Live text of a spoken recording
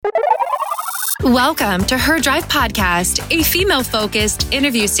Welcome to Her Drive Podcast, a female-focused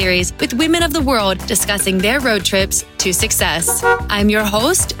interview series with women of the world discussing their road trips to success. I'm your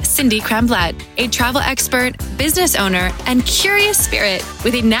host, Cindy Kremblatt, a travel expert, business owner, and curious spirit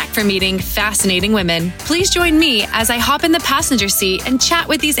with a knack for meeting fascinating women. Please join me as I hop in the passenger seat and chat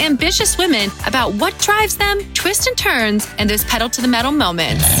with these ambitious women about what drives them, twists and turns, and those pedal to the metal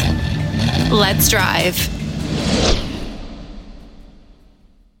moments. Let's drive.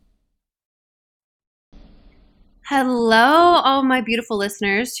 Hello, all my beautiful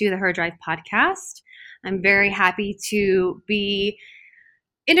listeners to the Her Drive podcast. I'm very happy to be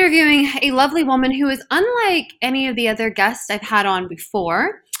interviewing a lovely woman who is unlike any of the other guests I've had on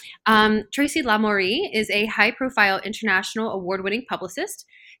before. Tracy Lamourie is a high-profile international award-winning publicist,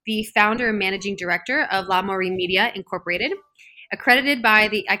 the founder and managing director of Lamourie Media Incorporated. Accredited by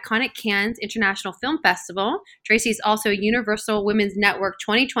the iconic Cannes International Film Festival, Tracy is also Universal Women's Network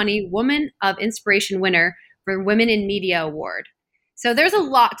 2020 Woman of Inspiration winner for Women in Media Award. So there's a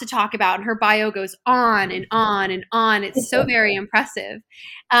lot to talk about, and her bio goes on and on and on. It's so very impressive.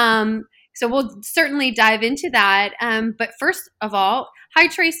 So we'll certainly dive into that. But first of all, hi,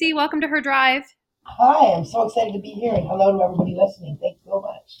 Tracy. Welcome to Her Drive. Hi, I'm so excited to be here, and hello to everybody listening. Thank you so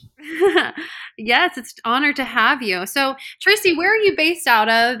much. Yes, it's an honor to have you. So, Tracy, where are you based out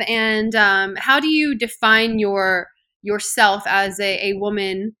of, and how do you define yourself as a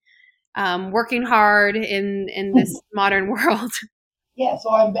woman working hard in this modern world? Yeah, so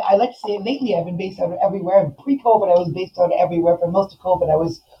I like to say lately I've been based out of everywhere. Pre-COVID, I was based out of everywhere. For most of COVID, I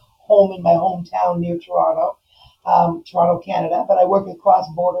was home in my hometown near Toronto, Canada. But I work across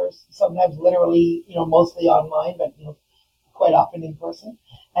borders, sometimes literally, mostly online, but quite often in person.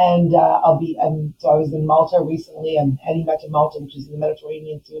 And so I was in Malta recently. I'm heading back to Malta, which is in the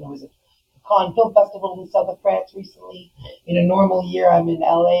Mediterranean soon. I was at Cannes Film Festival in the south of France recently. In a normal year, I'm in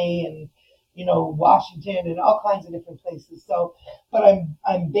LA and Washington and all kinds of different places. So, but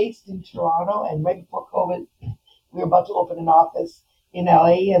I'm based in Toronto, and right before COVID, we were about to open an office in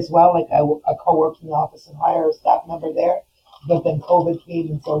LA as well. Like I co-worked in the office and hire a staff member there. But then COVID came,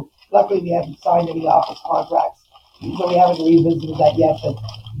 and so luckily we haven't signed any office contracts, so we haven't revisited that yet. But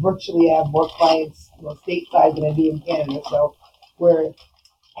virtually, I have more clients, stateside than I do in Canada. So we're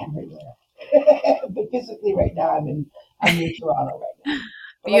everywhere. But physically, right now, I'm in Toronto right now.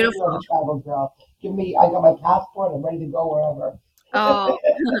 But Beautiful. I'm a travel girl. I got my passport. I'm ready to go wherever. Oh,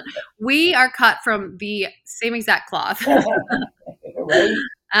 we are cut from the same exact cloth. Right?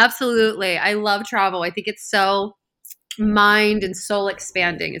 Absolutely. I love travel. I think it's so mind and soul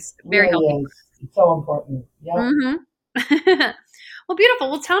expanding. It's very really healthy. Is. It's so important. Yeah. Mm-hmm. Well,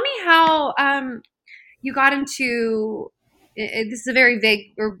 beautiful. Well, tell me how you got into, this is a very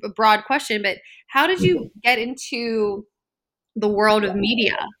vague or broad question, but how did you get into the world of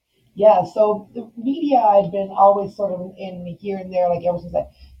media? Yeah, so the media I'd been always sort of in here and there, like ever since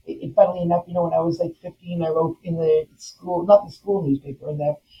funnily enough, when I was like 15, I wrote in the school, not the school newspaper,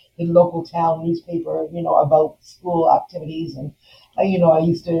 the local town newspaper, about school activities. And, I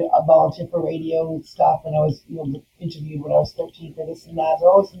used to volunteer for radio stuff, and I was, interviewed when I was 13 for this and that. So I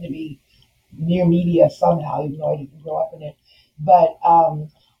always seemed to be near media somehow, even though I didn't grow up in it. But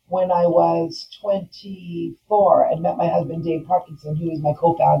when I was 24, I met my husband, Dave Parkinson, who is my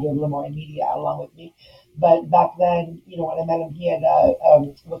co-founder of Lamourie Media, along with me. But back then, when I met him, he had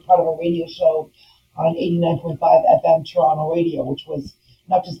was part of a radio show on 89.5 FM Toronto Radio, which was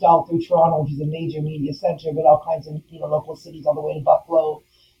not just all through Toronto, which is a major media center, but all kinds of local cities, all the way to Buffalo,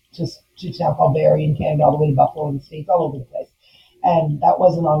 to a town called Barrie in Canada, all the way to Buffalo in the States, all over the place. And that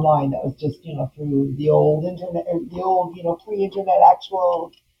wasn't online. That was just through the old internet, the old pre-internet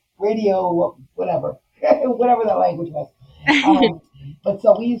actual radio, whatever that language was. But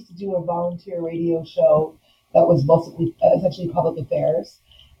so we used to do a volunteer radio show that was mostly essentially public affairs,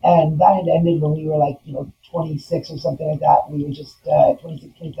 and that had ended when we were like 26 or something like that. We were just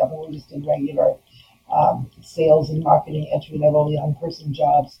 26, 27. We were just in regular sales and marketing, entry level young person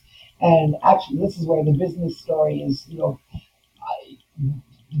jobs. And actually, this is where the business story is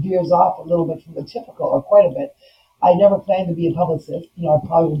veers off a little bit from the typical, or quite a bit. I never planned to be a publicist. I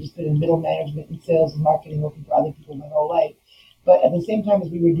probably would have just been in middle management and sales and marketing, working for other people my whole life. But at the same time as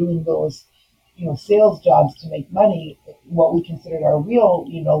we were doing those, sales jobs to make money, what we considered our real,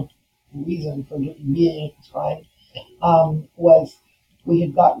 reason for being at the time, was we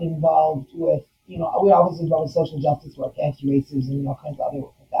had gotten involved with, we always involved with social justice work, anti-racism, and all kinds of other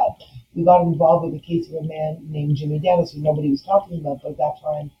work like that. We got involved with the case of a man named Jimmy Dennis, who nobody was talking about, but at that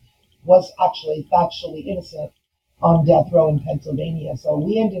time was actually factually innocent on death row in Pennsylvania. So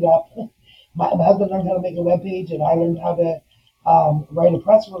we ended up, my husband learned how to make a webpage, and I learned how to write a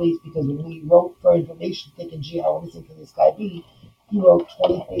press release because when we wrote for information, thinking, gee, how innocent can this guy be? He wrote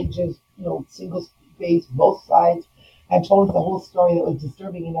 20 pages, single space, both sides, and told us the whole story that was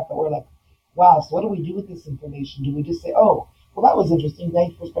disturbing enough that we're like, wow, so what do we do with this information? Do we just say, oh, well, that was interesting.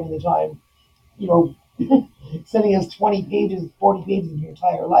 Thanks for spending the time, you know, sending us 20 pages, 40 pages of your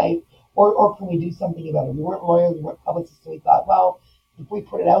entire life? Or can we do something about it? We weren't lawyers, we weren't publicists, so we thought, well, if we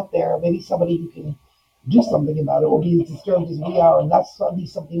put it out there, maybe somebody who can do something about it will be as disturbed as we are, and that's at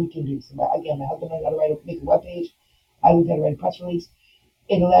least something we can do. So, again, my husband and I got to make a webpage. I got to write a press release.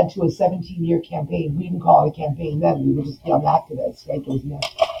 It led to a 17-year campaign. We didn't call it a campaign then. We were just young activists, right?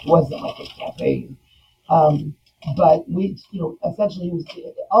 It wasn't like a campaign. Um, but we, essentially,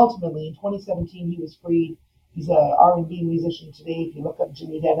 ultimately in 2017 he was freed. He's a R&B musician today. If you look up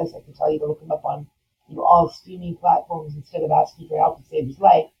Jimmy Dennis, I can tell you to look him up on all streaming platforms instead of asking for help to save his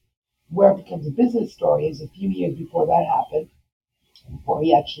life. Where it becomes a business story is a few years before that happened, before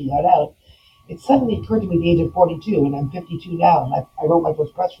he actually got out. It suddenly occurred to me at the age of 42, and I'm 52 now, and I wrote my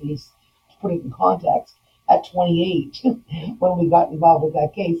first press release to put it in context at 28 when we got involved with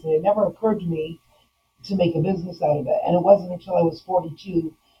that case, and it never occurred to me to make a business out of it. And it wasn't until I was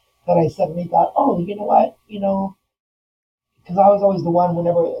 42 that I suddenly thought, oh, you know what, because I was always the one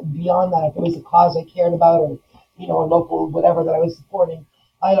whenever beyond that, if there was a cause I cared about or, a local whatever that I was supporting,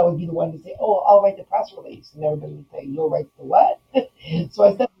 I'd always be the one to say, oh, I'll write the press release. And everybody would say, you'll write the what? So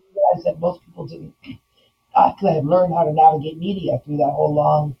I said most people didn't, because I had learned how to navigate media through that whole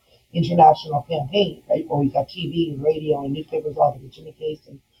long international campaign, right, where we got TV and radio and newspapers all over the Jimmy case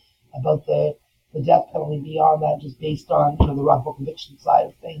and about the death penalty beyond that, just based on, the wrongful conviction side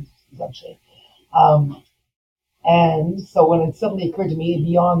of things, essentially. Um, and so when it suddenly occurred to me,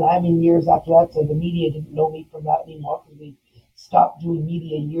 beyond that, I mean, years after that, so the media didn't know me from that anymore because we stopped doing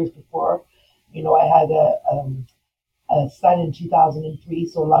media years before. I had a son in 2003,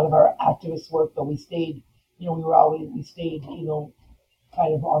 so a lot of our activist work, though we stayed, we stayed,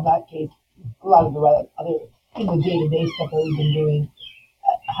 kind of on that case. A lot of the other, day-to-day stuff that we've been doing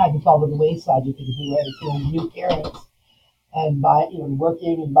had to fall to the wayside because we were, new parents and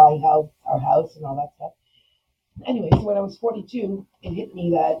working and buying our house and all that stuff. Anyway, so when I was 42, it hit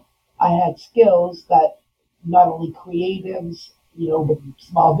me that I had skills that not only creatives, but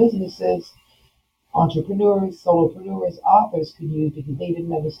small businesses, entrepreneurs, solopreneurs, authors could use because they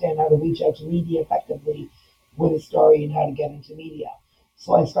didn't understand how to reach out to media effectively with a story and how to get into media.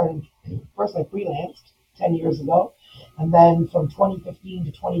 So I started, first I freelanced 10 years ago. And then from 2015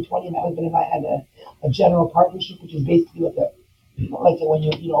 to 2020, my husband and I had a general partnership, which is basically like when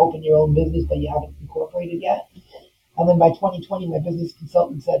you open your own business, but you haven't incorporated yet. And then by 2020, my business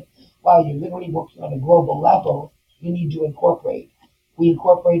consultant said, wow, you're literally working on a global level. You need to incorporate. We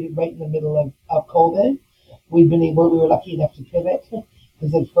incorporated right in the middle of COVID. We were lucky enough to pivot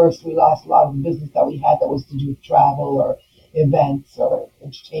because at first we lost a lot of the business that we had that was to do with travel or events or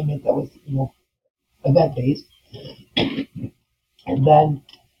entertainment that was, event based. And then,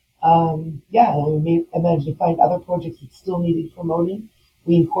 I managed to find other projects that still needed promoting.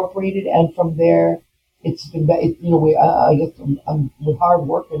 We incorporated, and from there, it's been, I guess, with hard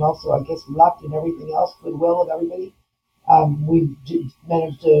work and also, I guess, luck and everything else, goodwill of everybody, we've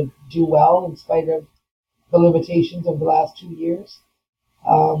managed to do well in spite of the limitations of the last 2 years.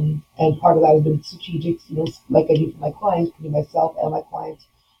 And part of that has been strategic, like I do for my clients, putting myself and my clients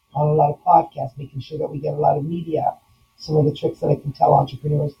on a lot of podcasts, making sure that we get a lot of media. Some of the tricks that I can tell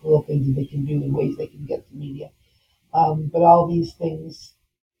entrepreneurs, little things that they can do in ways they can get to media. But all these things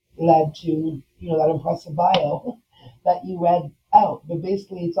led to, that impressive bio that you read out. But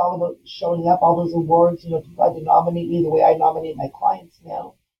basically, it's all about showing up, all those awards. People had to nominate me the way I nominate my clients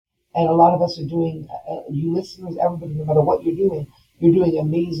now. And a lot of us are doing, you listeners, everybody, no matter what you're doing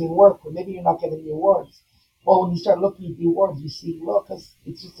amazing work, but maybe you're not getting the awards. Well, when you start looking at the awards, you see, well, because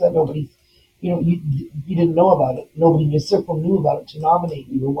it's just that nobody's, you didn't know about it. Nobody in your circle knew about it to nominate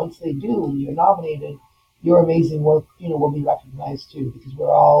you. And once they do, and you're nominated, your amazing work, will be recognized too, because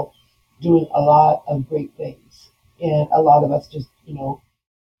we're all doing a lot of great things. And a lot of us just,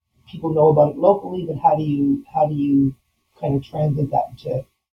 people know about it locally, but how do you kind of translate that into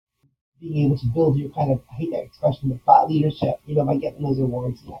being able to build your kind of, I hate that expression, but thought leadership, by getting those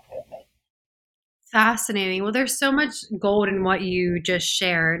awards and that kind of thing. Fascinating. Well, there's so much gold in what you just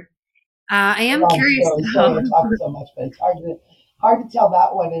shared. I am curious. Sorry to talk so much, but it's hard to tell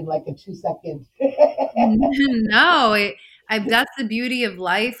that one in like a 2 second. No, that's the beauty of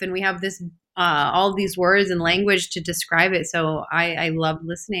life, and we have this all these words and language to describe it. So I love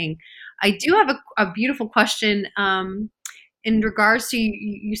listening. I do have a beautiful question in regards to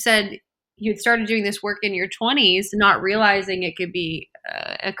you said you had started doing this work in your 20s, not realizing it could be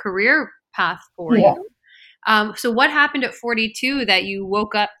a career path for Yeah. you. So what happened at 42 that you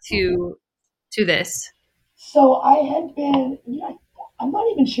woke up to this? So I had been, I'm not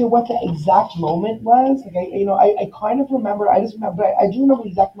even sure what the exact moment was. Like I kind of remember. I just remember. I do remember the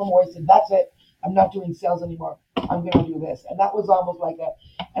exact moment where I said, "That's it. I'm not doing sales anymore. I'm going to do this." And that was almost like a.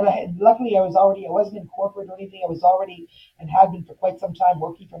 And luckily, I wasn't in corporate or anything. I was already and had been for quite some time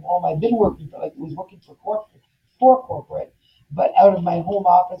working from home. I've been working for was working for corporate, but out of my home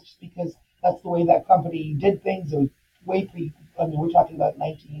office just because that's the way that company did things. It was way pre. I mean, we're talking about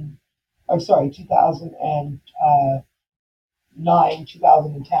 2009,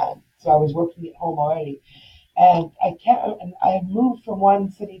 2010. So I was working at home already. And I had moved from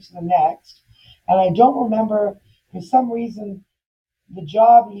one city to the next. And I don't remember, for some reason, the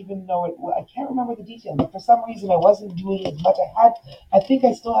job, even though I can't remember the details, but for some reason I wasn't doing as much. I think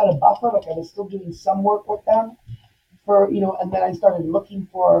I still had a buffer, like I was still doing some work with them and then I started looking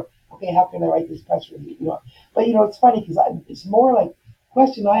for, okay, how can I write this press release. But it's funny because it's more like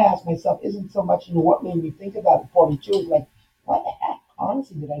question I ask myself isn't so much what made me think about it at 42. It's like, what the heck,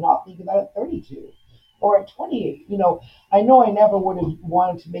 honestly, did I not think about it at 32 or at 28? I know I never would have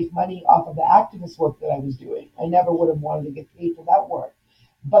wanted to make money off of the activist work that I was doing. I never would have wanted to get paid for that work.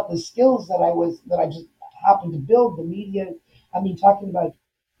 But the skills that I just happened to build, the media, I mean, talking about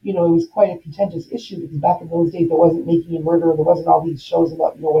it was quite a contentious issue because back in those days there wasn't Making a Murderer, there wasn't all these shows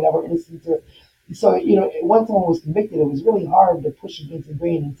about, whatever innocence or so, once someone was convicted, it was really hard to push against the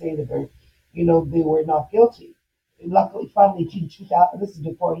grain and say that they were not guilty. And luckily, finally, in 2000, this is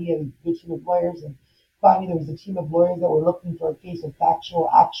before he had a good team of lawyers, and finally there was a team of lawyers that were looking for a case of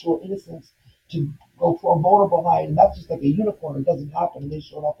actual innocence to go pro bono behind, and that's just like a unicorn. It doesn't happen, and they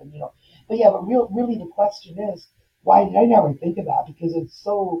showed up, and But yeah, but really, the question is, why did I never think of that? Because it's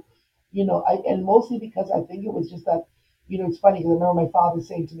so, and mostly because I think it was just that, it's funny because I remember my father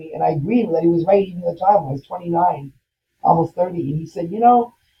saying to me, and I agreed that he was right even at the time when I was 29, almost 30, and he said,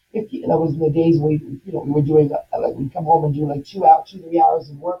 that was in the days we were doing, like we'd come home and do like 3 hours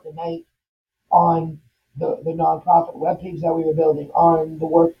of work a night on the nonprofit webpage that we were building, on the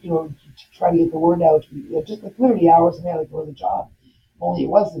work, to try to get the word out, just like literally hours and like it was a job. Only it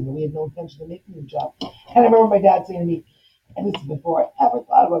wasn't, and we had no intention of making it a job. And I remember my dad saying to me, and this is before I ever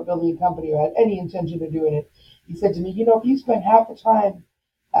thought about building a company or had any intention of doing it, he said to me, if you spend half the time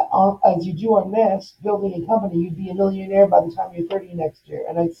as you do on this, building a company, you'd be a millionaire by the time you're 30 next year.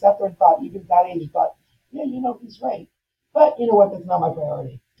 And I sat there and thought, even at that age, I thought, yeah, he's right. But you know what? That's not my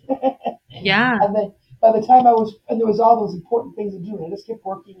priority. Yeah. And then by the time and there was all those important things to do, and I just kept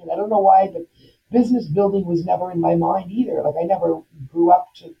working, and I don't know why, but business building was never in my mind either. Like I never grew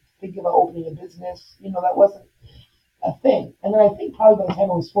up to think about opening a business. That wasn't a thing. And then I think probably by the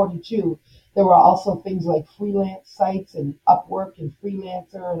time I was 42, there were also things like freelance sites and Upwork and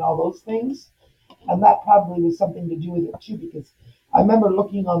Freelancer and all those things. And that probably was something to do with it too, because I remember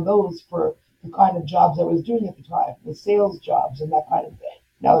looking on those for the kind of jobs I was doing at the time, the sales jobs and that kind of thing,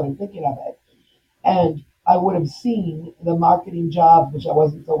 now that I'm thinking of it. And I would have seen the marketing jobs, which I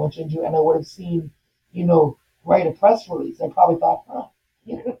wasn't so much into, and I would have seen, write a press release. I probably thought,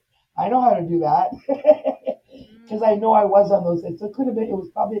 I know how to do that. Because I know I was on those things. So it was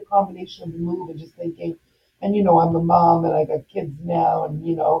probably a combination of the move and just thinking, and I'm a mom and I got kids now, and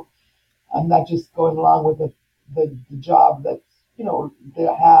I'm not just going along with the job that that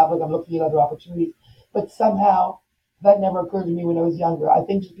I have, like I'm looking at other opportunities. But somehow that never occurred to me when I was younger. I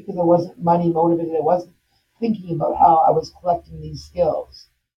think just because I wasn't money motivated, I wasn't thinking about how I was collecting these skills.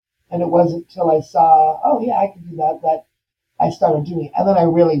 And it wasn't until I saw, oh yeah, I can do that I started doing it. And then I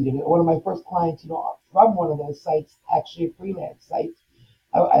really did it. One of my first clients, from one of those sites, actually a freelance site.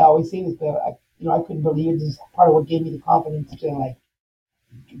 I always say this, but I couldn't believe it. This is part of what gave me the confidence to like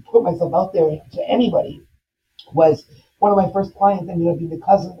put myself out there to anybody. Was one of my first clients ended up being the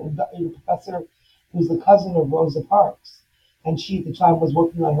cousin, a professor who's the cousin of Rosa Parks. And she at the time was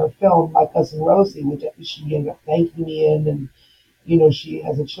working on her film, My Cousin Rosie, which she ended up thanking me in. And, she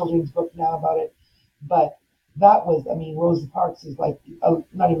has a children's book now about it. But that was, Rosa Parks is like,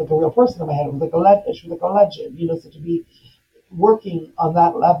 not even like a real person in my head. It was like she was like a legend, so to be working on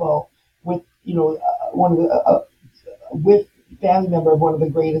that level with, one of the, with family member of one of the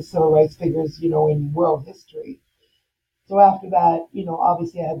greatest civil rights figures, in world history. So after that,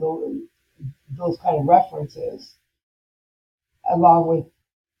 obviously I had those kind of references, along with,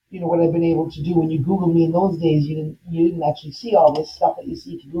 what I've been able to do. When you Google me in those days, you didn't actually see all this stuff that you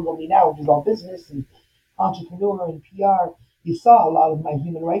see if you Google me now, which is all business and entrepreneur and PR. You saw a lot of my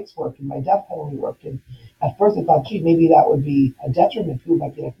human rights work and my death penalty work. And at first I thought, gee, maybe that would be a detriment. People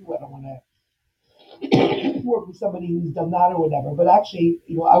might be like, ooh, I don't want to work with somebody who's done that or whatever. But actually,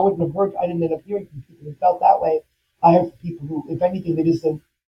 I wouldn't have heard. I didn't end up hearing from people who felt that way. I heard from people who, if anything, they just said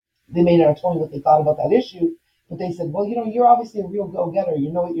they may not have told me what they thought about that issue, but they said, well, you're obviously a real go-getter.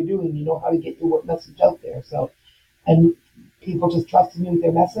 You know what you're doing. You know how to get your work message out there. So, and people just trusted me with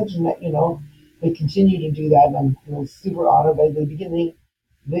their message, and that they continue to do that, and I'm super honored. By the beginning,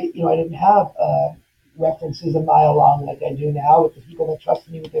 I didn't have references a mile long like I do now with the people that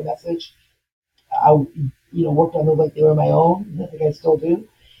trusted me with their message. I worked on them like they were my own. I think I still do.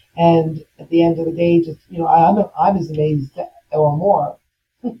 And at the end of the day, just I'm as amazed or more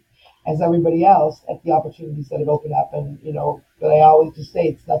as everybody else at the opportunities that have opened up. And but I always just say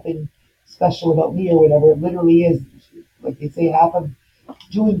it's nothing special about me or whatever. It literally is, like they say, half of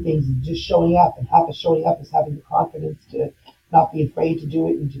doing things is just showing up, and half of showing up is having the confidence to not be afraid to do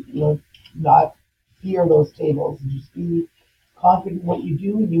it, and to not fear those tables, and just be confident in what you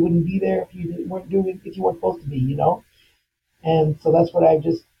do, and you wouldn't be there if you weren't doing it, if you weren't supposed to be. And so that's what I've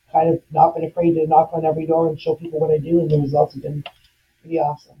just kind of not been afraid to knock on every door and show people what I do, and the results have been pretty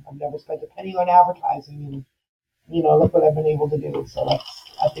awesome. I've never spent a penny on advertising, and look what I've been able to do. So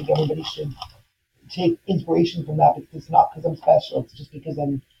I think everybody should take inspiration from that, because it's not because I'm special. It's just because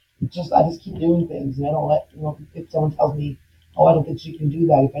I just keep doing things, and I don't let if someone tells me, oh, I don't think you can do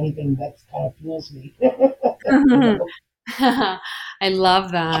that. If anything, that's kind of fuels me. I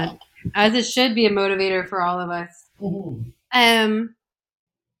love that. As it should be a motivator for all of us. Mm-hmm.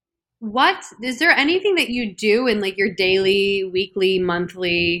 What is there anything that you do in like your daily, weekly,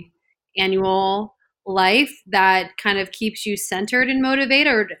 monthly, annual life that kind of keeps you centered and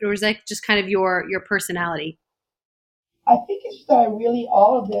motivated, or is that just kind of your personality? I think it's just that I really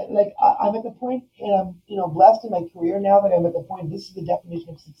all of it. Like I'm at the point, and I'm blessed in my career now that I'm at the point. This is the definition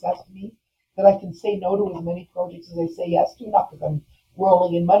of success to me, that I can say no to as many projects as I say yes to, not because I'm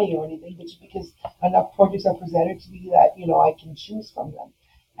rolling in money or anything, but just because enough projects are presented to me that I can choose from them.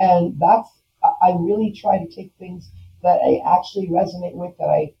 And I really try to take things that I actually resonate with, that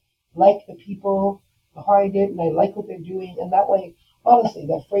I like the people behind it, and I like what they're doing, and that way, honestly,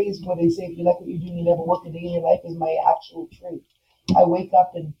 that phrase where they say, if you like what you're doing, you never work a day in your life, is my actual truth. I wake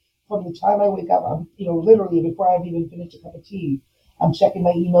up, and from the time I wake up, I'm, literally before I've even finished a cup of tea, I'm checking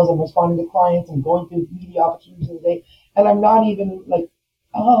my emails, I'm responding to clients, I'm going through media opportunities of the day, and I'm not even like,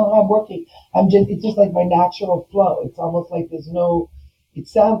 oh, I'm working. It's just like my natural flow. It's almost like it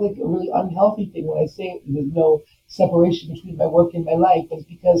sounds like a really unhealthy thing when I say there's no separation between my work and my life, but it's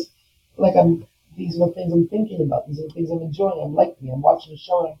because like these are the things I'm thinking about. These are the things I'm enjoying. I'm liking. I'm watching a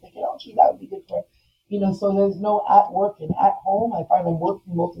show and I'm thinking, oh, gee, that would be good for, so there's no at work and at home. I find I'm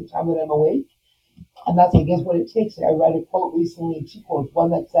working most of the time that I'm awake. And that's, I guess, what it takes. I read a quote recently, two quotes.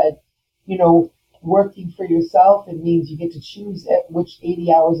 One that said, working for yourself, it means you get to choose at which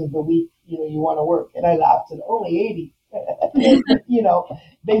 80 hours of the week, you want to work. And I laughed and only 80.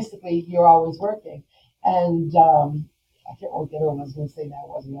 Basically you're always working. And I can't remember what the other one I was going to say now.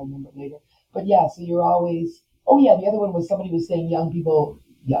 I'll remember later. But yeah, so you're always. Oh yeah, the other one was somebody was saying young people.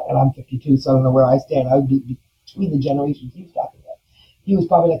 Yeah, and I'm 52, so I don't know where I stand. I would be between the generations he was talking about. He was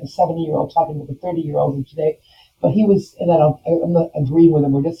probably like a 70-year-old talking with a 30-year-old of today. But he was, and I'm not agreeing with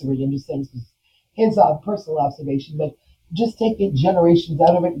him or disagreeing. I'm just saying his personal observation. But just take it generations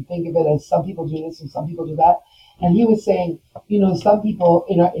out of it and think of it as some people do this and some people do that. And he was saying, some people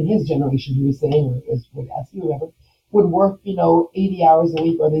in his generation, he was saying, or as you remember, would work, 80 hours a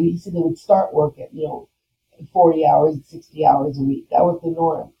week, or he said they would start work at, 40 hours, 60 hours a week. That was the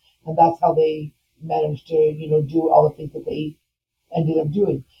norm. And that's how they managed to, do all the things that they ended up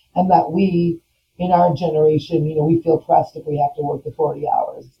doing. And that we, in our generation, we feel pressed if we have to work the 40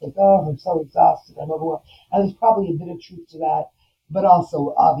 hours. It's like, oh, I'm so exhausted, I'm overwhelmed. And there's probably a bit of truth to that. But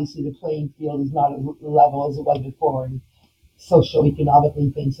also, obviously, the playing field is not as level as it was before. And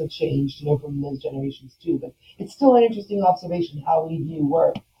socioeconomically, things have changed, from those generations too. But it's still an interesting observation how we view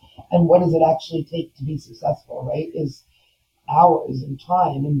work and what does it actually take to be successful, right? Is hours and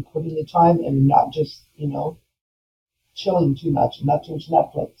time and putting the time in, and not just, chilling too much and not too much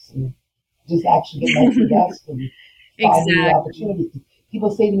Netflix, and just actually getting out to the desk and finding the Exactly. opportunities. People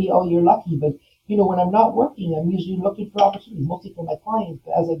say to me, oh, you're lucky, but when I'm not working, I'm usually looking for opportunities, mostly for my clients.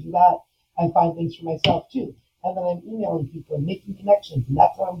 But as I do that, I find things for myself too. And then I'm emailing people and making connections, and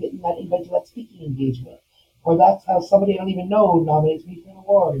that's how I'm getting that invite to that speaking engagement. Or that's how somebody I don't even know nominates me for an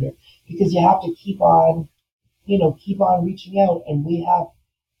award. Because you have to keep on reaching out. And we have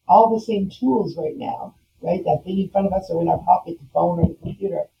all the same tools right now, right? That thing in front of us or in our pocket, the phone or the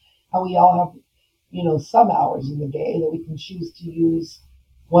computer. And we all have, some hours in the day that we can choose to use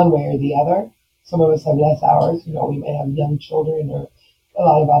one way or the other. Some of us have less hours. We might have young children or a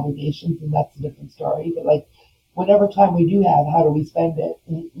lot of obligations, and that's a different story. But like, whatever time we do have, how do we spend it?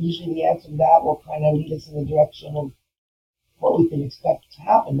 And usually the answer to that will kind of lead us in the direction of what we can expect to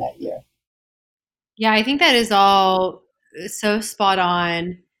happen that year. Yeah, I think that is all so spot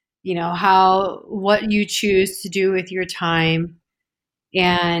on. You know, how what you choose to do with your time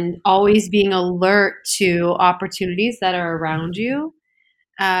and always being alert to opportunities that are around you.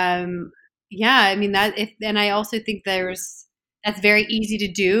 Um, yeah, I mean that if and I also think that's very easy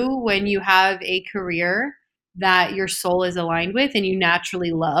to do when you have a career that your soul is aligned with and you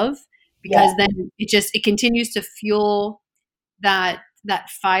naturally love, Yeah, because then it continues to fuel that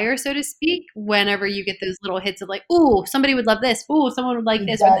fire, so to speak, whenever you get those little hits of like, ooh, somebody would love this, ooh, someone would like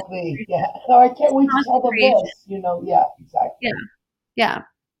this, or this exactly. Yeah. No, I can't wait to tell constant them creation. this. Yeah, Yeah, exactly. yeah,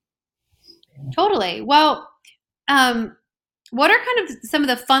 totally. Well, um, what are kind of some of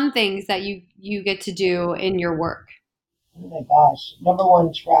the fun things that you get to do in your work? Oh my gosh. Number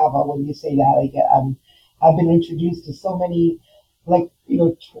one, travel. When you say that, I've been introduced to so many, like,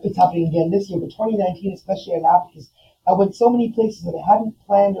 it's happening again this year, but 2019, especially in Africa, I went so many places that I hadn't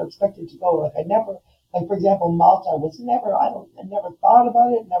planned or expected to go. Like, I never, like, for example, Malta was never, I never thought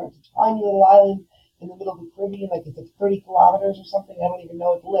about it. Never, it's a tiny little island in the middle of the Caribbean, like it's like 30 kilometers or something. I don't even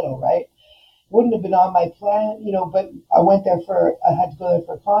know. It's little, right? Wouldn't have been on my plan, but I had to go there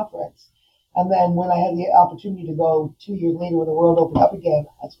for a conference. And then when I had the opportunity to go 2 years later when the world opened up again,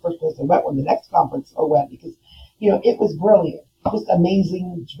 that's the first place I went when the next conference I went because, it was brilliant. Just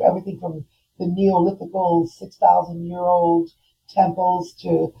amazing. Everything from the Neolithical 6,000-year-old temples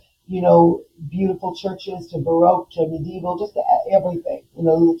to, beautiful churches to Baroque to medieval, just everything.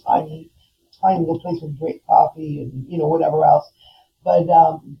 Little tiny little place with great coffee and, whatever else. But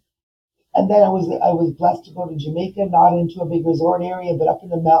and then I was blessed to go to Jamaica, not into a big resort area, but up in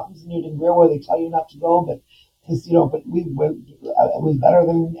the mountains near Denver where they tell you not to go, but because but we went, it was better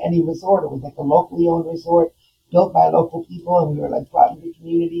than any resort. It was like a locally owned resort built by local people, and we were like brought into the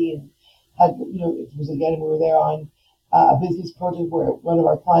community and had it was again we were there on a business project where one of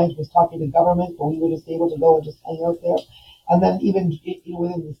our clients was talking to government, but we were just able to go and just hang out there. And then even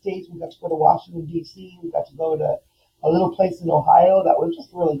within the states, we got to go to Washington D.C. We got to go to a little place in Ohio that was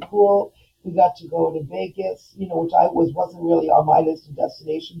just really cool. We got to go to Vegas, which wasn't really on my list of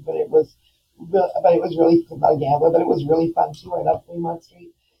destinations, but it was really not a gambler, but it was really fun too. I love Fremont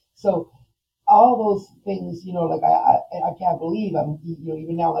Street, so all those things, like I can't believe I'm,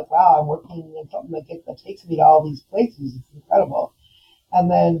 even now, like wow, I'm working on something that takes me to all these places. It's incredible. And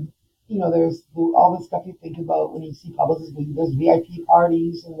then, there's all the stuff you think about when you see publicists. There's VIP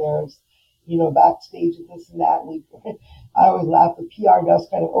parties and there's, backstage and this and that. I always laugh. The PR does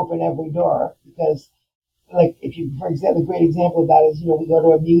kind of open every door because, like, if you, for example, a great example of that is, we go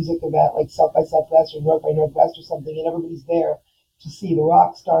to a music event like South by Southwest or North by Northwest or something, and everybody's there to see the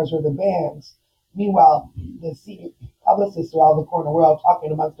rock stars or the bands. Meanwhile, the senior publicists are all in the corner. We're all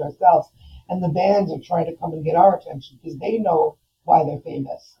talking amongst ourselves, and the bands are trying to come and get our attention because they know why they're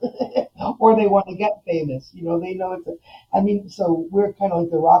famous or they want to get famous. They know so we're kind of like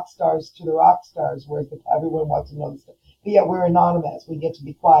the rock stars to the rock stars, whereas everyone wants to know this stuff. But yet we're anonymous. We get to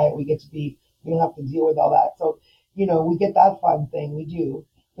be quiet. We don't have to deal with all that. So, we get that fun thing. We do.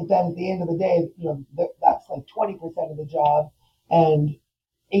 But then at the end of the day, that's like 20% of the job. And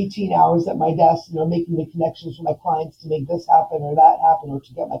 18 hours at my desk, making the connections for my clients to make this happen or that happen, or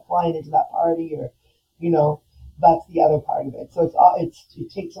to get my client into that party, or, that's the other part of it. So it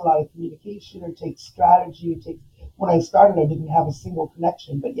takes a lot of communication, it takes strategy. When I started, I didn't have a single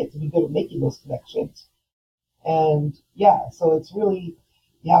connection, but yet to be good at making those connections. And yeah, so it's really,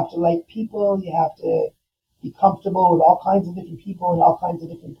 you have to like people, you have to be comfortable with all kinds of different people and all kinds of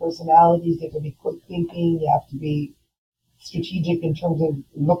different personalities. You have to be quick thinking, you have to be strategic in terms of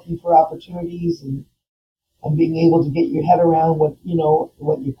looking for opportunities and being able to get your head around what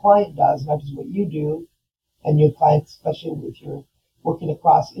your client does, not just what you do, and your clients, especially if you're working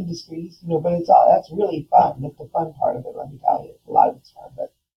across industries, but that's really fun. That's the fun part of it, let me tell you. A lot of it's fun,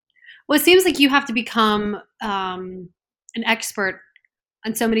 but Well, it seems like you have to become an expert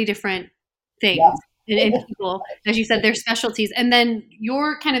on so many different yeah, things and people, as you said, their specialties, and then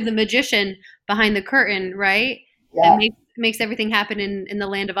you're kind of the magician behind the curtain, right? That yeah. makes everything happen in the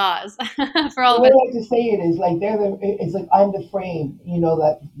land of Oz for all The of way us. I like to say it is like it's like I'm the frame,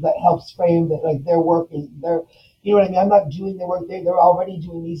 that helps frame that, like their work is their, what I mean? I'm not doing the work, they're already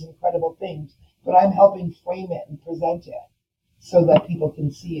doing these incredible things, but I'm helping frame it and present it so that people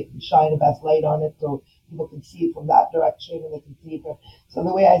can see it and shine the best light on it so people can see it from that direction and they can see it so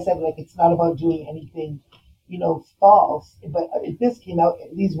the way I said, like, it's not about doing anything, false, but if this came out,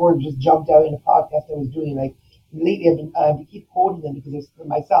 these words just jumped out in a podcast I was doing, like, lately I've been keep quoting them because it's for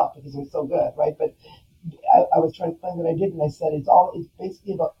myself because they're so good, right? But I was trying to explain what I did, and I said it's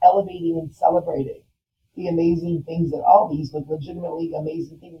basically about elevating and celebrating the amazing things that all these like legitimately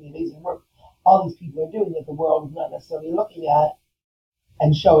amazing things, the amazing work all these people are doing that the world is not necessarily looking at,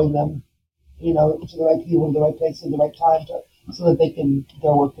 and showing them, to the right people in the right place at the right time so that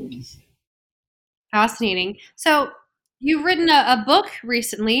their work can be seen. Fascinating. So you've written a book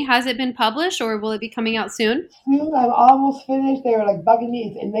recently. Has it been published or will it be coming out soon? Soon, I'm almost finished. They were like bugging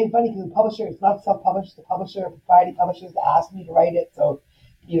me. It's made funny because the publisher, it's not self-published. The publisher, propriety publishers, asked me to write it. So,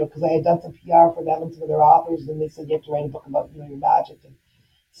 because I had done some PR for them and some of their authors, and they said you have to write a book about your magic. And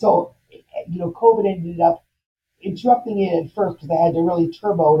so, COVID ended up interrupting it at first because I had to really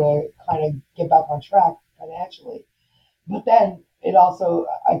turbo to kind of get back on track financially. But then it also,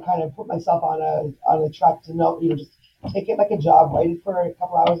 I kind of put myself on a track to know, just take it like a job, write it for a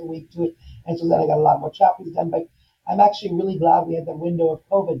couple hours a week, do it. And so then I got a lot more chapters done. But I'm actually really glad we had that window of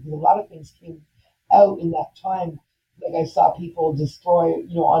COVID because a lot of things came out in that time. Like I saw people destroy,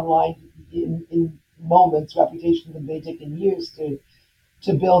 online in moments, reputations that they taken years to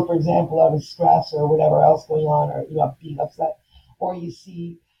build, for example, out of stress or whatever else going on, or being upset. Or you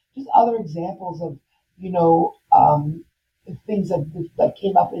see just other examples of, things that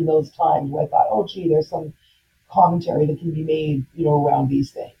came up in those times where I thought, oh, gee, there's some commentary that can be made, around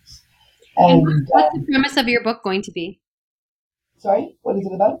these things. And And what's the premise of your book going to be? sorry, what is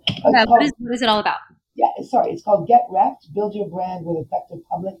it about? Yeah, what is it all about? Yeah, sorry, it's called Get Repped, Build Your Brand with Effective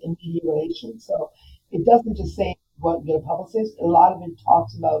Public and Media Relations. So it doesn't just say what get a publicist. A lot of it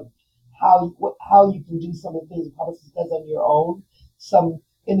talks about how you can do some of the things a publicist does on your own.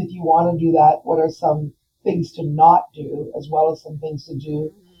 And if you want to do that, what are some things to not do, as well as some things to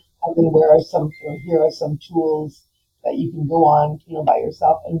do, and then here are some tools that you can go on, by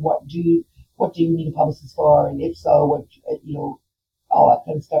yourself, and what do you need a publicist for, and if so, what all that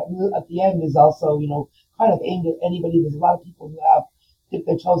kind of stuff. And at the end is also, kind of aimed at anybody. There's a lot of people who have dipped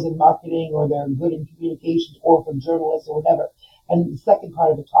their toes in marketing or they're good in communications or from journalists or whatever. And the second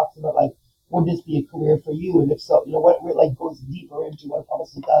part of it talks about like, would this be a career for you? And if so, what like goes deeper into what a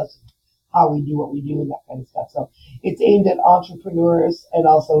publicist does, how we do what we do and that kind of stuff. So it's aimed at entrepreneurs and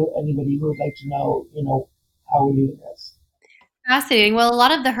also anybody who would like to know, how we're doing this. Fascinating. Well, a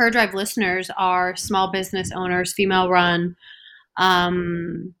lot of the Her Drive listeners are small business owners, female run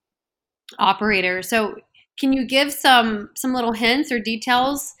um, operators. So can you give some little hints or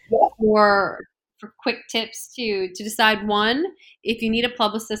details Yeah. for quick tips to decide, one, if you need a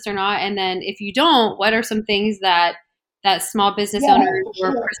publicist or not, and then if you don't, what are some things that small business Yeah, owners for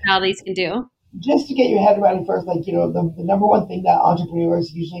or sure. personalities can do? Just to get your head around it first, like, the number one thing that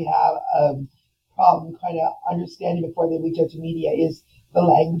entrepreneurs usually have a problem kind of understanding before they reach out to media is the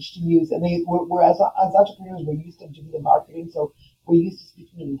language to use. And we're as entrepreneurs, we're used to doing the marketing. So we're used to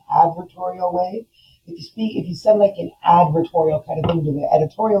speaking in an advertorial way. If you send like an advertorial kind of thing to the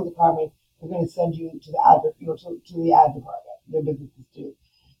editorial department, they're going to send you to the to the ad department. Their businesses do.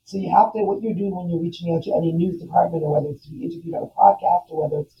 So you have to, what you're doing when you're reaching out to any news department, or whether it's to be interviewed on a podcast, or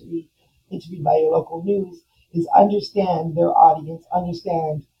whether it's to be interviewed by your local news, is understand their audience,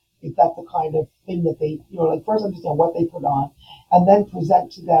 understand if that's the kind of thing that they, like first understand what they put on, and then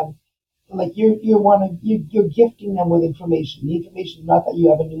present to them like you're gifting them with information. The information is not that you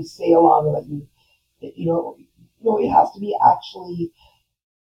have a new sale on, or that it has to be actually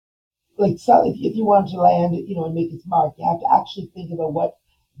like, so if you want to land, and make its mark, you have to actually think about what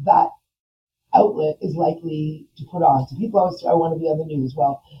that outlet is likely to put on. So people always say, I want to be on the news.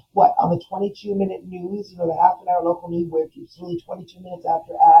 Well, what, on the 22-minute news, the half an hour local news where it's really 22 minutes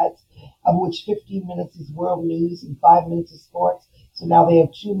after ads, of which 15 minutes is world news and 5 minutes is sports. So now they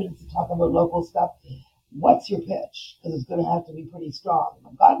have 2 minutes to talk about local stuff. What's your pitch? Because it's going to have to be pretty strong.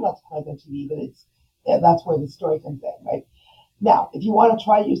 God, not to play on TV, but that's where the story comes in, right? Now, if you want to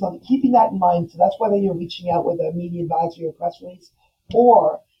try it yourself, keeping that in mind, so that's whether you're reaching out with a media advisory or press release,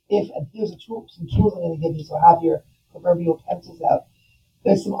 or if here's some tools I'm going to give you, so have your proverbial pencils out.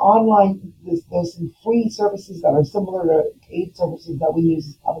 There's some there's some free services that are similar to paid services that we use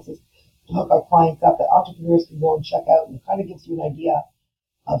as publicists to hook our clients up that entrepreneurs can go and check out, and it kind of gives you an idea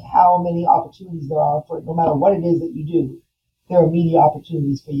of how many opportunities there are for no matter what it is that you do, there are media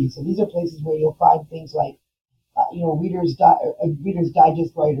opportunities for you. So these are places where you'll find things like Reader's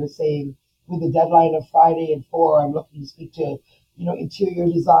Digest writer saying, with a deadline of Friday at 4, I'm looking to speak to, interior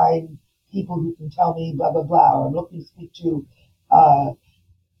design people who can tell me blah, blah, blah. Or I'm looking to speak to,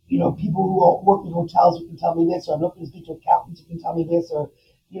 people who work in hotels who can tell me this. Or I'm looking to speak to accountants who can tell me this. Or,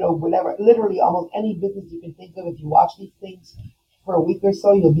 whatever. Literally almost any business you can think of. If you watch these things for a week or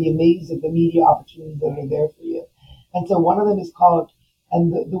so, you'll be amazed at the media opportunities that are there for you. And so one of them is called,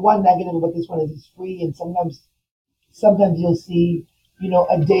 and the one negative about this one is it's free, and sometimes you'll see,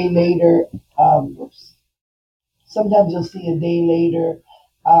 a day later, whoops, sometimes you'll see a day later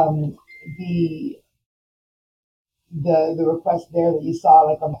um, the the request there that you saw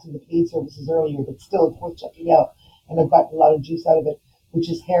like on some of the paid services earlier, but still it's worth checking out. And I've gotten a lot of juice out of it, which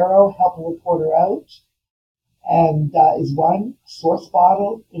is Harrow, Help a Reporter Out, and is one. Source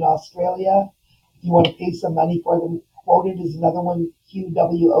Bottle in Australia, if you want to pay some money for them. Quoted is another one,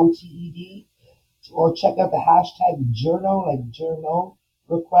 QWOTED. Or check out the hashtag Journo, like journal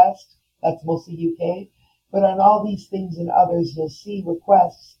request. That's mostly UK. But on all these things and others, you'll see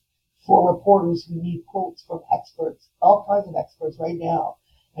requests for reporters who need quotes from experts, all kinds of experts right now.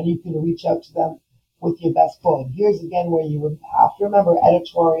 And you can reach out to them with your best quote. And here's again where you have to remember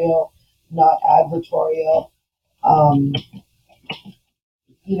editorial, not advertorial. And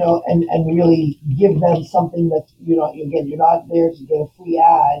really give them something that, you're not there to get a free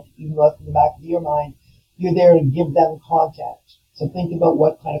ad, even though it's in the back of your mind. You're there to give them content. So think about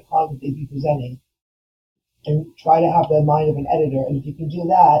what kind of content they'd be presenting and try to have the mind of an editor. And if you can do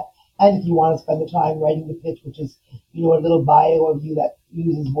that, and if you want to spend the time writing the pitch, which is, a little bio of you that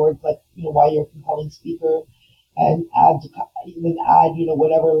uses words like, why you're a compelling speaker, and then add,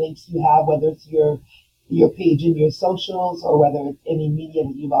 whatever links you have, whether it's your page in your socials or whether it's any media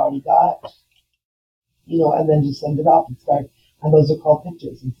that you've already got, and then just send it off and start. And those are called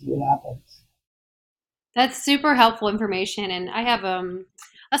pitches and see what happens. That's super helpful information. And I have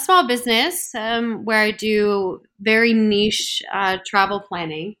a small business where I do very niche travel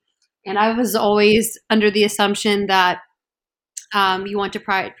planning. And I was always under the assumption that you want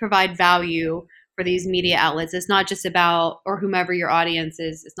to provide value for these media outlets. It's not just about, or whomever your audience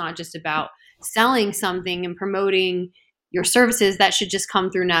is, it's not just about selling something and promoting your services. That should just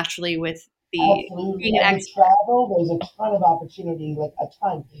come through naturally with Absolutely. And with travel, there's a ton of opportunity, like a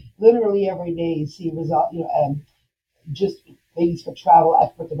ton. Literally every day you see just ladies for travel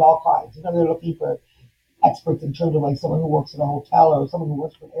experts of all kinds. They're looking for experts in terms of like someone who works in a hotel or someone who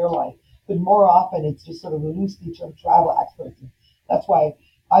works for an airline. But more often it's just sort of a loosely termed travel experts. And that's why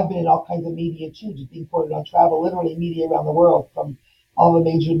I've been in all kinds of media too, just being quoted on travel, literally media around the world from all the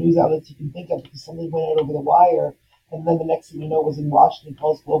major news outlets you can think of, because something went out over the wire. And then the next thing you know, it was in Washington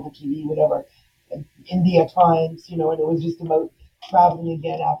Post, Global TV, whatever, India Times, and it was just about traveling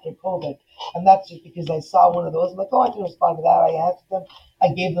again after COVID. And that's just because I saw one of those. I'm like, oh, I can respond to that. I asked them.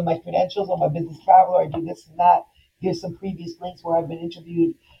 I gave them my credentials. I'm a business traveler. I do this and that. Here's some previous links where I've been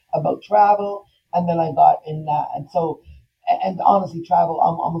interviewed about travel. And then I got in that. And so, and honestly, travel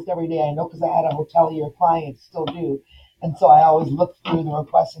almost every day. I know because I had a hotelier client, still do. And so I always look through the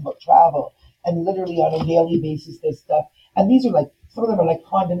requests about travel. And literally on a daily basis, there's stuff. And these are like, some of them are like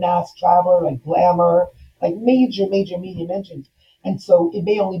Condé Nast Traveler, like Glamour, like major media mentions. And so it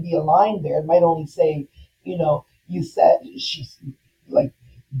may only be a line there. It might only say, you said, she's like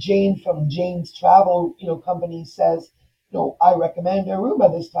Jane from Jane's Travel, company says, I recommend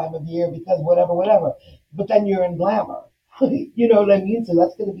Aruba this time of year because whatever. But then you're in Glamour. You know what I mean? So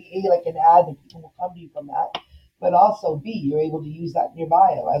that's going to be like an ad that people will come to you from that. But also B, you're able to use that in your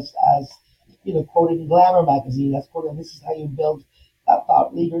bio as quoted in Glamour magazine. That's quoted. This is how you build that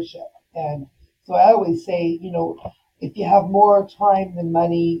thought leadership. And so I always say, if you have more time than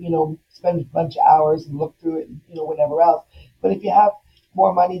money, spend a bunch of hours and look through it, and, whatever else. But if you have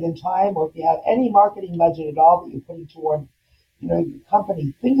more money than time, or if you have any marketing budget at all that you're putting toward, your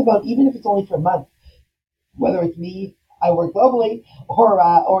company, think about, even if it's only for a month, whether it's me, I work globally,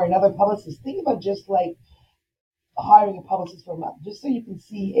 or another publicist, think about just like hiring a publicist for a month, just so you can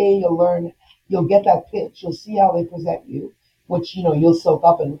see, you'll learn, you'll get that pitch, you'll see how they present you, which, you'll soak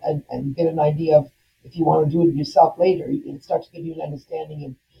up and get an idea of if you want to do it yourself later. It starts to give you an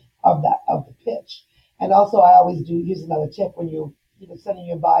understanding of the pitch. And also I always do, here's another tip, when you're sending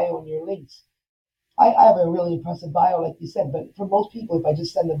your bio and your links. I have a really impressive bio, like you said, but for most people, if I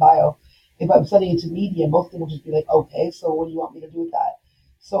just send the bio, if I'm sending it to media, most of them will just be like, okay, so what do you want me to do with that?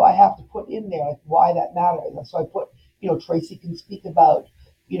 So I have to put in there like why that matters. So I put, Tracy can speak about,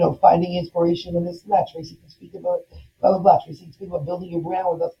 finding inspiration in this and that. Tracy can speak about blah, blah, blah. Tracy can speak about building your brand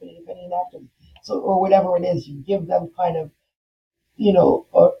without spending a penny in acting. So, or whatever it is, you give them kind of,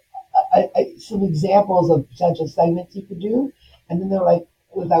 or some examples of potential segments you could do. And then they're like,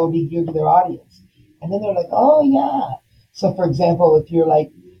 well, that would be geared to their audience. And then they're like, oh yeah. So for example, if you're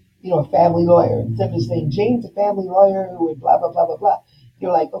like, a family lawyer, instead of just saying Jane's a family lawyer who would blah, blah, blah, blah, blah.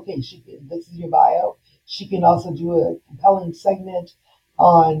 You're like, okay, this is your bio. She can also do a compelling segment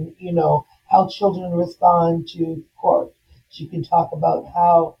on, how children respond to court. She can talk about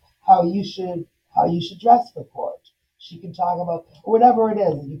how you should how you should dress for court. She can talk about whatever it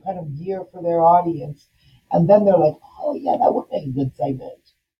is, and you kind of gear for their audience, and then they're like, oh yeah, that would make a good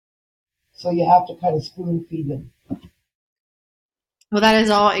segment. So you have to kind of spoon feed them. Well, that is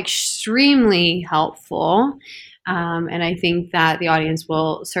all extremely helpful. And I think that the audience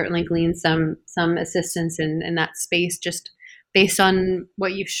will certainly glean some assistance in that space just based on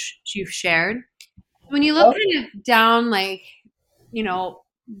what you've shared. When you look Oh, kind of down, like, you know,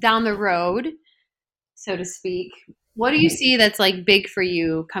 down the road, so to speak, what do you see that's like big for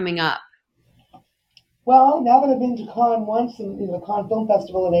you coming up? well, now that I've been to Con once and the Con Film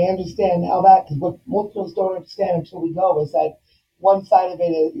Festival, and I understand how that, because what most people don't understand until we go is that one side of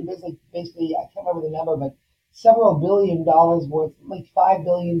it is basically I can't remember the number, but several $billion worth, like $5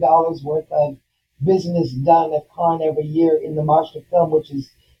 billion worth of business done at Con every year in the March to Film, which is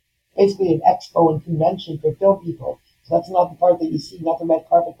basically an expo and convention for film people. So that's not the part that you see, not the red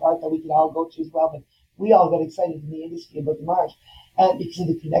carpet part that we can all go to as well. But we all get excited in the industry about the march, and because of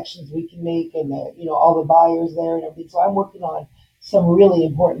the connections we can make and all the buyers there and everything. So I'm working on some really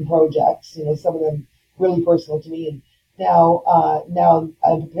important projects. Some of them really personal to me. And now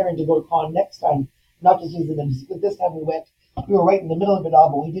I'm preparing to go to Con next time, not just using them. But this time we went. We were right in the middle of it all,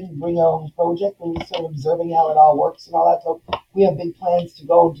 but we didn't bring our own project. We were sort of observing how it all works and all that. So we have big plans to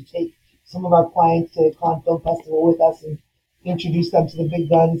go and to take some of our clients to the Con Film Festival with us and introduce them to the big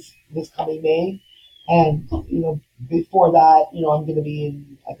guns this coming May. And before that, I'm going to be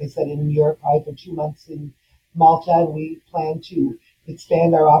in, like I said, in New York probably for 2 months in Malta, and we plan to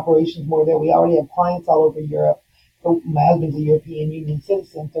expand our operations more there. We already have clients all over Europe. So my husband's a European Union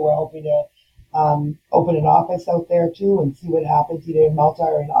citizen, so we're hoping to open an office out there too and see what happens either in Malta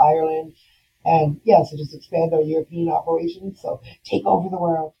or in Ireland. And yeah, so just expand our European operations. So take over the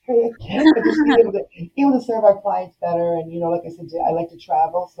world. But just be able to serve our clients better. And, like I said, I like to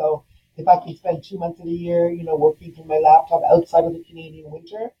travel. So if I can spend 2 months of the year, working from my laptop outside of the Canadian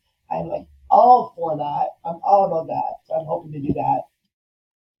winter, I'm like all for that. I'm all about that. So I'm hoping to do that.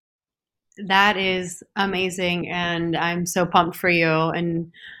 That is amazing, and I'm so pumped for you,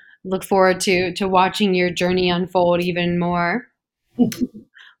 and look forward to watching your journey unfold even more.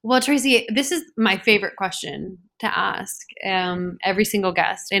 Well, Tracy, this is my favorite question to ask every single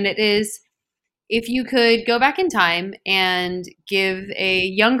guest, and it is if you could go back in time and give a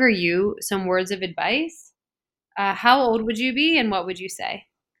younger you some words of advice, how old would you be, and what would you say?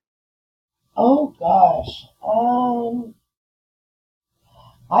 Oh gosh.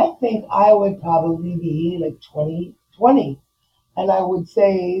 I think I would probably be like 20, and I would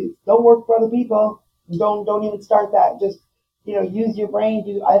say, don't work for other people. Don't even start that. Just use your brain.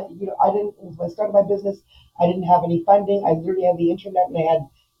 I didn't when I started my business. I didn't have any funding. I literally had the internet, and I had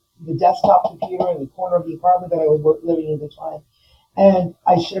the desktop computer in the corner of the apartment that I was living in at the time. And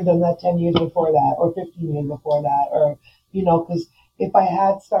I should have done that 10 years before that, or 15 years before that, or because if I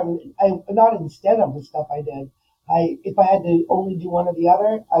had started, not instead of the stuff I did. If I had to only do one or the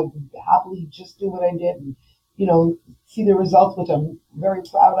other, I would happily just do what I did, and see the results, which I'm very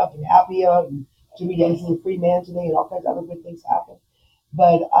proud of and happy of. And Jimmy Dance is a free man today, and all kinds of other good things happen.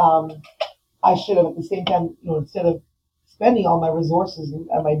 But I should have, at the same time, instead of spending all my resources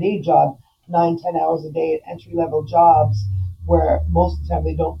at my day job, 9, 10 hours a day at entry level jobs, where most of the time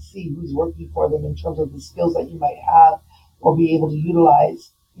they don't see who's working for them in terms of the skills that you might have or be able to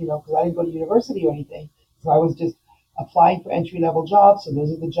utilize. Because I didn't go to university or anything, so I was just applying for entry level jobs. So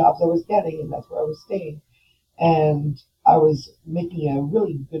those are the jobs I was getting, and that's where I was staying. And I was making a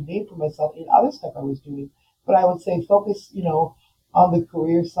really good name for myself in other stuff I was doing. But I would say focus, on the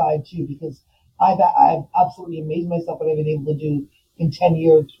career side too, because I've absolutely amazed myself what I've been able to do in 10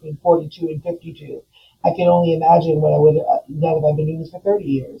 years between 42 and 52. I can only imagine what I would have done if I've been doing this for 30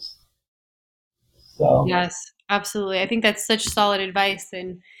 years. So, Yes, absolutely. I think that's such solid advice.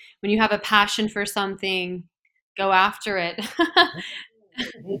 And when you have a passion for something, go after it.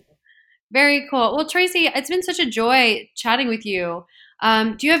 Very cool. Well, Tracy, it's been such a joy chatting with you.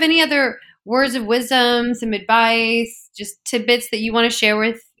 Do you have any other words of wisdom, some advice, just tidbits that you want to share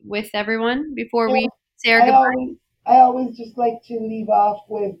with everyone before yeah, we say our I goodbye? always, I always just like to leave off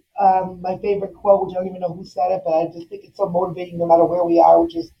with my favorite quote, which I don't even know who said it, but I just think it's so motivating no matter where we are,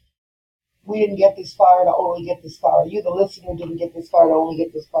 which is we didn't get this far to only get this far. You, the listener, didn't get this far to only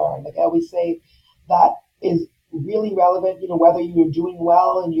get this far. And like I always say, that is really relevant, whether you're doing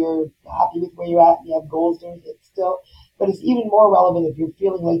well and you're happy with where you're at and you have goals to hit still. But it's even more relevant if you're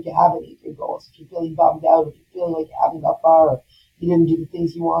feeling like you haven't hit your goals, if you're feeling bummed out, if you're feeling like you haven't got far, or you didn't do the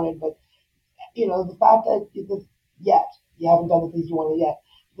things you wanted. But the fact that yet you haven't done the things you wanted yet.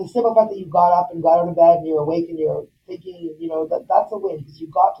 the simple fact that you got up and got out of bed and you're awake and you're thinking, that's a win because you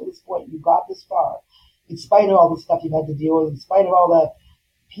got to this point, you got this far, in spite of all the stuff you've had to deal with, in spite of all the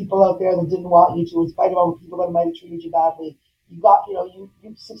people out there that didn't want you to, in spite of all the people that might have treated you badly. You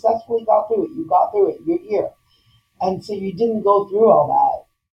successfully got through it. You got through it. You're here. And so you didn't go through all that,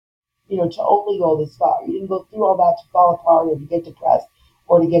 to only go this far. You didn't go through all that to fall apart or to get depressed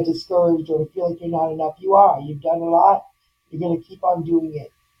or to get discouraged or to feel like you're not enough. You are. You've done a lot. You're going to keep on doing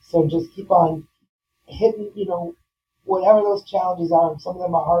it. So just keep on hitting, whatever those challenges are. And some of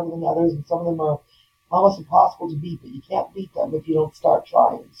them are harder than others, and some of them are almost impossible to beat, but you can't beat them if you don't start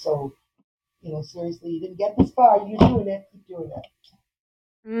trying. So, seriously, you didn't get this far. You're doing it. Keep doing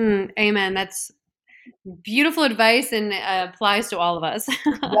it. Amen. That's beautiful advice and applies to all of us.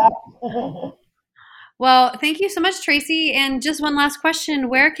 Yeah. Well, thank you so much, Tracy. And just one last question: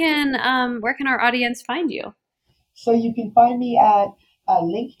 where can our audience find you? So you can find me at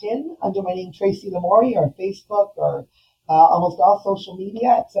LinkedIn under my name, Tracy Lamourie, or Facebook, or almost all social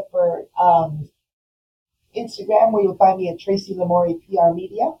media except for Instagram, where you'll find me at Tracy Lamourie PR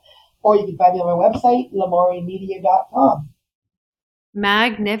Media, or you can find me on my website, lamouriemedia.com.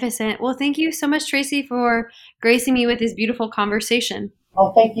 Magnificent. Well, thank you so much, Tracy, for gracing me with this beautiful conversation.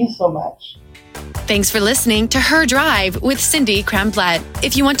 Oh, thank you so much. Thanks for listening to Her Drive with Cindy Cramblett.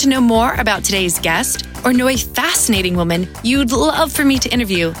 If you want to know more about today's guest or know a fascinating woman you'd love for me to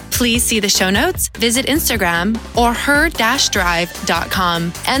interview, please see the show notes, visit Instagram or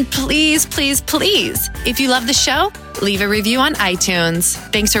her-drive.com. And please, please, please, if you love the show, leave a review on iTunes.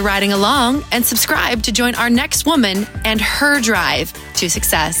 Thanks for riding along and subscribe to join our next woman and her drive to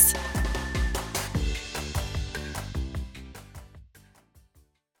success.